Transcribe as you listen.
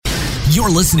You're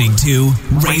listening to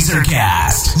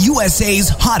Razorcast, USA's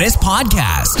hottest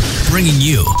podcast, bringing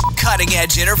you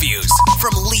cutting-edge interviews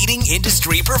from leading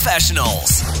industry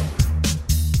professionals.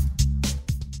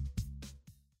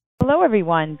 Hello,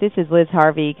 everyone. This is Liz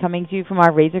Harvey coming to you from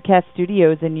our Razorcast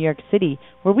studios in New York City,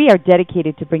 where we are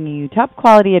dedicated to bringing you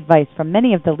top-quality advice from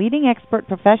many of the leading expert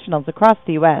professionals across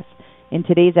the U.S. In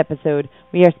today's episode,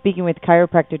 we are speaking with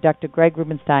chiropractor Dr. Greg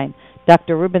Rubenstein.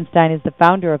 Dr. Rubenstein is the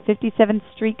founder of 57th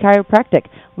Street Chiropractic,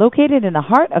 located in the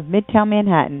heart of Midtown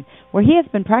Manhattan, where he has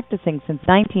been practicing since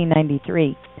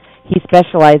 1993. He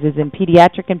specializes in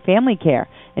pediatric and family care,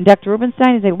 and Dr.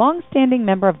 Rubenstein is a long-standing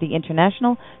member of the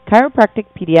International Chiropractic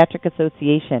Pediatric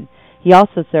Association. He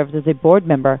also serves as a board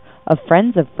member of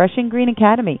Friends of Fresh and Green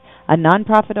Academy, a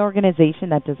nonprofit organization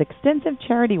that does extensive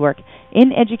charity work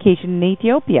in education in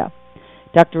Ethiopia.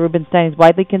 Dr. Rubenstein is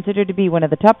widely considered to be one of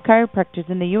the top chiropractors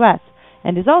in the U.S.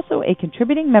 and is also a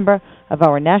contributing member of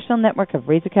our national network of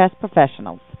Razorcast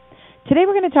professionals. Today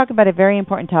we're going to talk about a very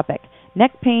important topic,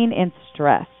 neck pain and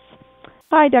stress.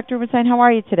 Hi, Dr. Rubenstein. How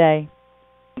are you today?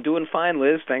 I'm doing fine,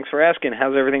 Liz. Thanks for asking.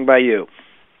 How's everything by you?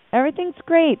 Everything's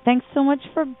great. Thanks so much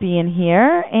for being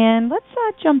here. And let's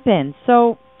jump in.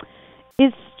 So,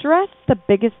 is stress the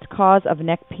biggest cause of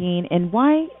neck pain, and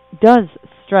why does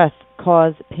stress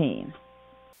cause pain?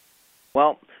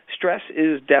 Well, stress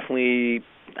is definitely,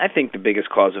 I think, the biggest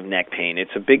cause of neck pain.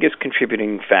 It's the biggest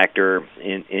contributing factor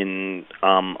in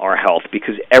our health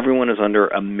because everyone is under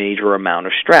a major amount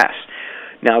of stress.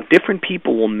 Now, different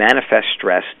people will manifest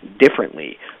stress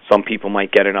differently. Some people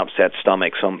might get an upset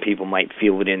stomach. Some people might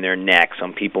feel it in their neck.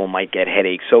 Some people might get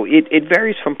headaches. So it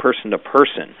varies from person to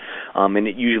person, and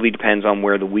it usually depends on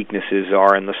where the weaknesses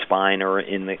are in the spine or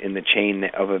in the chain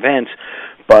of events.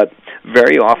 But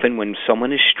very often when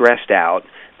someone is stressed out,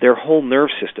 their whole nerve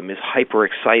system is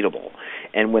hyperexcitable.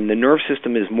 And when the nerve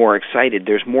system is more excited,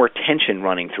 there's more tension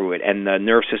running through it, and the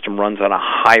nerve system runs on a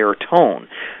higher tone.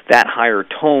 That higher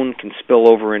tone can spill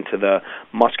over into the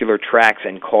muscular tracts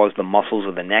and cause the muscles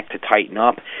of the neck to tighten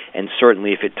up, and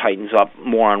certainly if it tightens up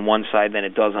more on one side than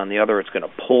it does on the other, it's going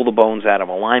to pull the bones out of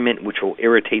alignment, which will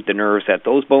irritate the nerves that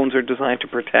those bones are designed to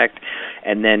protect,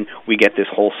 and then we get this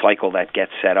whole cycle that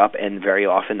gets set up, and very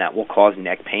often that will cause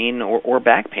neck pain or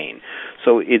back pain.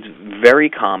 So it's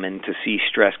very common to see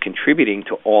stress contributing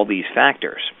to all these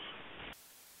factors.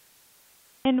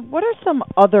 And what are some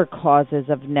other causes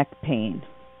of neck pain?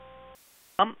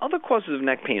 Other causes of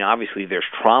neck pain, obviously, there's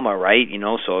trauma, right?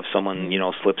 So if someone,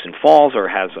 slips and falls or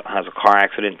has a car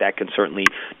accident, that can certainly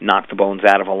knock the bones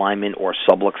out of alignment or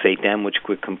subluxate them, which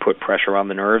can put pressure on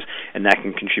the nerves, and that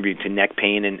can contribute to neck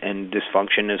pain and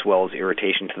dysfunction as well as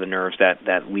irritation to the nerves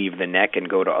that leave the neck and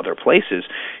go to other places,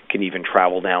 can even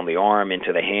travel down the arm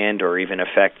into the hand or even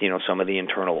affect, some of the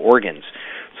internal organs.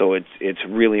 So it's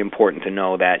really important to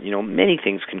know that, many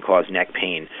things can cause neck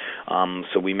pain.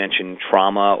 So we mentioned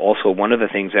trauma. Also, one of the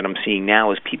things that I'm seeing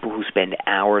now is people who spend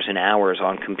hours and hours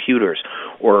on computers,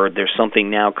 or there's something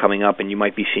now coming up, and you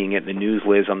might be seeing it in the news,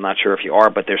 Liz, I'm not sure if you are,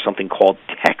 but there's something called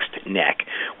text neck,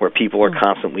 where people are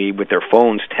constantly with their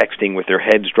phones texting with their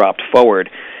heads dropped forward,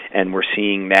 and we're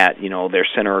seeing that, their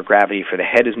center of gravity for the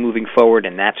head is moving forward,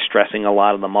 and that's stressing a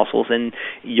lot of the muscles, and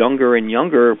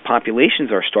younger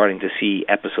populations are starting to see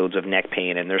episodes of neck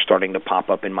pain, and they're starting to pop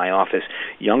up in my office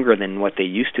younger than what they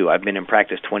used to. I've been in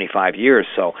practice 25 years,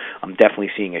 so I'm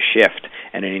definitely seeing a shift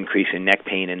and an increase in neck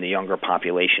pain in the younger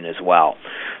population as well.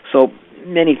 So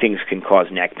many things can cause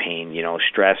neck pain,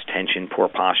 stress, tension, poor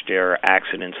posture,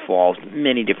 accidents, falls,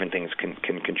 many different things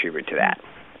can contribute to that.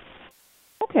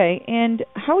 Okay, and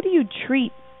how do you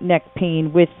treat neck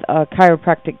pain with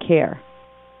chiropractic care?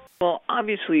 Well,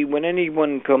 obviously, when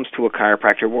anyone comes to a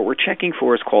chiropractor, what we're checking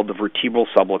for is called the vertebral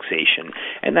subluxation,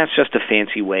 and that's just a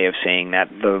fancy way of saying that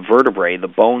the vertebrae, the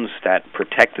bones that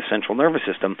protect the central nervous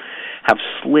system, have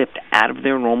slipped out of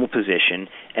their normal position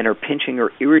and are pinching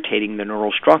or irritating the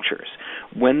neural structures.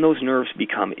 When those nerves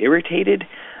become irritated,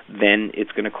 then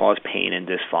it's going to cause pain and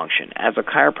dysfunction. As a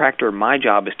chiropractor, my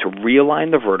job is to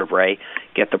realign the vertebrae,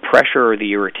 get the pressure or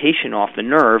the irritation off the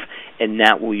nerve, and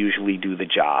that will usually do the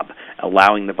job,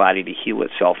 allowing the body to heal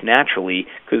itself naturally,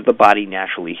 because the body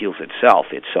naturally heals itself.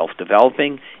 It's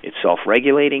self-developing, it's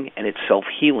self-regulating, and it's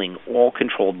self-healing, all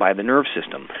controlled by the nerve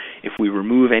system. If we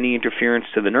remove any interference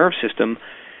to the nerve system,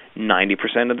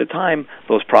 90% of the time,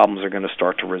 those problems are going to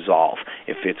start to resolve.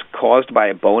 If it's caused by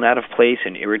a bone out of place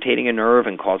and irritating a nerve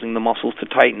and causing the muscles to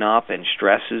tighten up and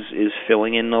stress is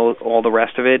filling in all the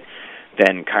rest of it,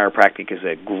 then chiropractic is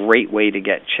a great way to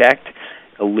get checked,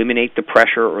 eliminate the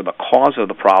pressure or the cause of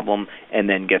the problem, and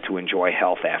then get to enjoy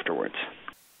health afterwards.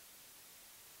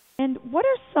 And what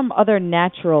are some other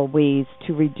natural ways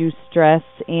to reduce stress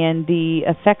and the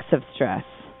effects of stress?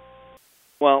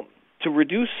 Well, to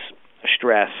reduce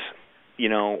stress,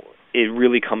 it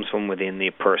really comes from within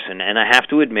the person. And I have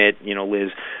to admit,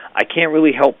 Liz, I can't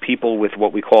really help people with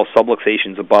what we call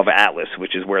subluxations above atlas,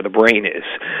 which is where the brain is.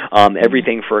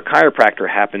 Everything for a chiropractor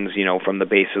happens, from the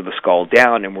base of the skull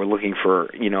down, and we're looking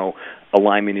for,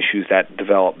 alignment issues that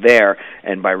develop there,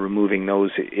 and by removing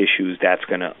those issues, that's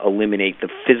going to eliminate the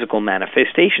physical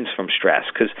manifestations from stress.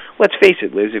 Because let's face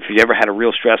it, Liz, if you ever had a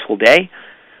real stressful day,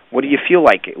 what do you feel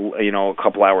like, a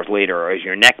couple hours later? Or is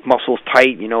your neck muscles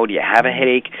tight? Do you have a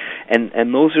headache?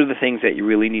 And those are the things that you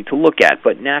really need to look at.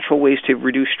 But natural ways to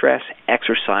reduce stress,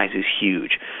 exercise is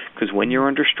huge. Because when you're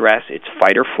under stress, it's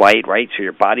fight or flight, right? So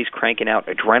your body's cranking out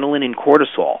adrenaline and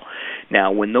cortisol.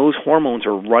 Now, when those hormones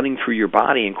are running through your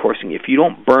body and coursing, if you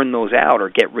don't burn those out or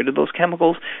get rid of those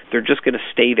chemicals, they're just going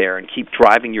to stay there and keep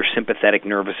driving your sympathetic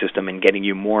nervous system and getting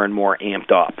you more and more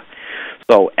amped up.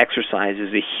 So exercise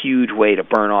is a huge way to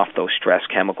burn off those stress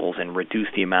chemicals and reduce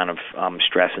the amount of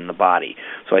stress in the body.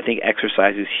 So I think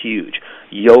exercise is huge.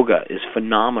 Yoga is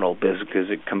phenomenal because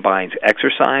it combines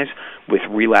exercise with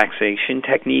relaxation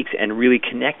techniques and really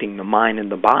connecting the mind and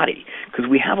the body, because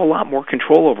we have a lot more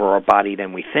control over our body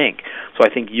than we think. So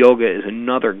I think yoga is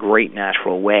another great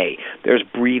natural way. There's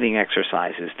breathing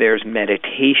exercises. There's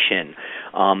meditation.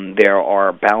 There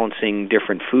are balancing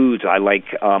different foods. I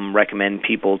recommend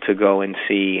people to go and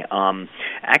see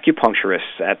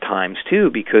acupuncturists at times too,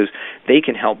 because they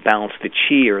can help balance the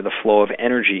chi, or the flow of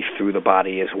energy through the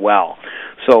body as well.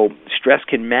 So stress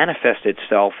can manifest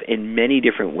itself in many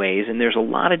different ways, and there's a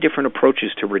lot of different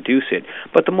approaches to reduce it.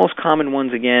 But the most common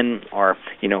ones, again, are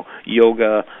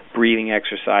yoga, breathing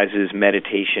exercises,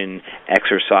 meditation,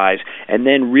 exercise, and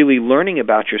then really learning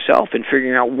about yourself and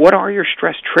figuring out what are your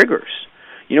stress triggers.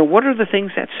 What are the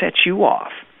things that set you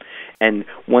off? And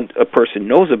what a person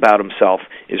knows about himself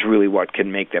is really what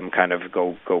can make them kind of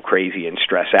go crazy and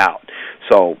stress out.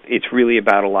 So it's really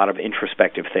about a lot of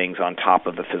introspective things on top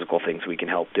of the physical things we can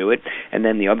help do it. And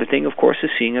then the other thing, of course,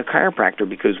 is seeing a chiropractor,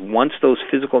 because once those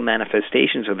physical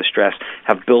manifestations of the stress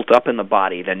have built up in the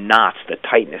body, the knots, the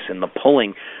tightness, and the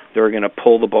pulling, they're going to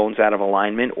pull the bones out of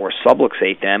alignment or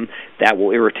subluxate them. That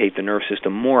will irritate the nerve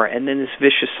system more, and then this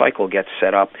vicious cycle gets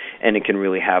set up, and it can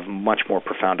really have much more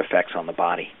profound effects on the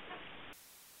body.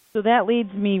 So that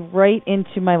leads me right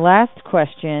into my last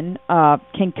question.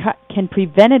 Can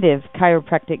preventative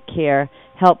chiropractic care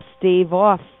help stave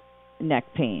off neck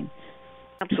pain?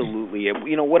 Absolutely.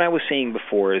 What I was saying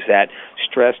before is that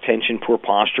stress, tension, poor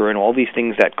posture, and all these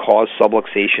things that cause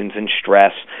subluxations and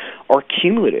stress are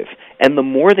cumulative. And the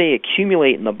more they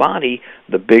accumulate in the body,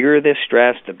 the bigger the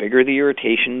stress, the bigger the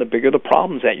irritation, the bigger the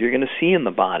problems that you're going to see in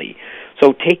the body.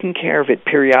 So taking care of it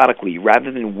periodically,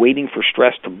 rather than waiting for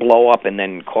stress to blow up and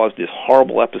then cause this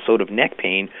horrible episode of neck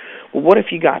pain, well, what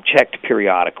if you got checked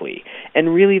periodically?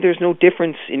 And really, there's no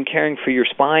difference in caring for your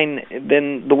spine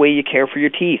than the way you care for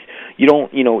your teeth. You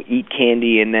don't, eat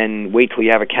candy and then wait till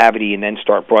you have a cavity and then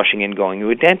start brushing and going to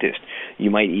a dentist.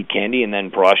 You might eat candy and then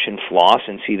brush and floss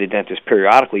and see the dentist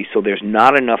periodically, so there's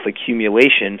not enough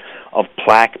accumulation of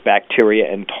plaque,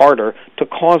 bacteria, and tartar to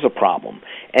cause a problem.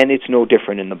 And it's no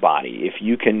different in the body. If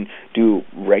you can do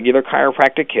regular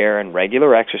chiropractic care and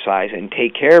regular exercise and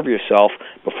take care of yourself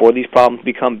before these problems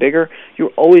become bigger,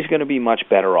 you're always going to be much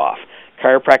better off.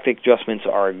 Chiropractic adjustments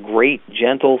are a great,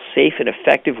 gentle, safe, and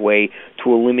effective way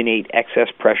to eliminate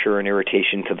excess pressure and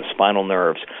irritation to the spinal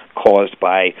nerves caused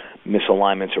by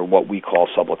misalignments, or what we call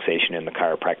subluxation in the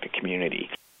chiropractic community.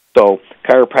 So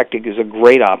chiropractic is a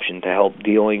great option to help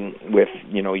dealing with,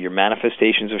 your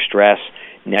manifestations of stress,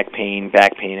 neck pain,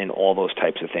 back pain, and all those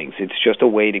types of things. It's just a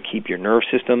way to keep your nerve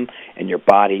system and your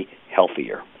body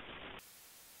healthier.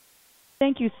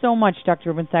 Thank you so much,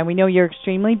 Dr. Rubenstein. We know you're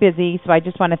extremely busy, so I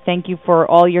just want to thank you for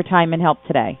all your time and help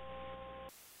today.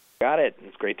 Got it.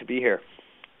 It's great to be here.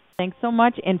 Thanks so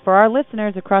much. And for our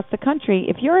listeners across the country,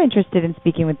 if you're interested in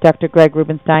speaking with Dr. Greg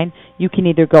Rubenstein, you can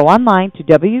either go online to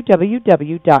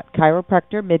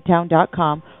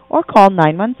www.chiropractormidtown.com or call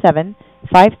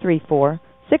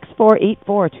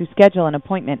 917-534-6484 to schedule an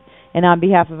appointment. And on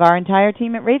behalf of our entire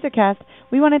team at Razorcast,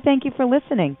 we want to thank you for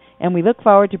listening, and we look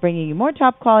forward to bringing you more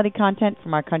top-quality content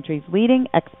from our country's leading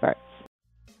experts.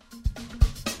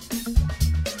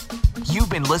 You've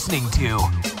been listening to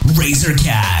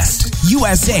Razorcast,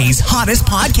 USA's hottest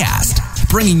podcast,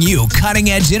 bringing you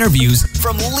cutting-edge interviews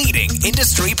from leading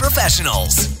industry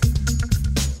professionals.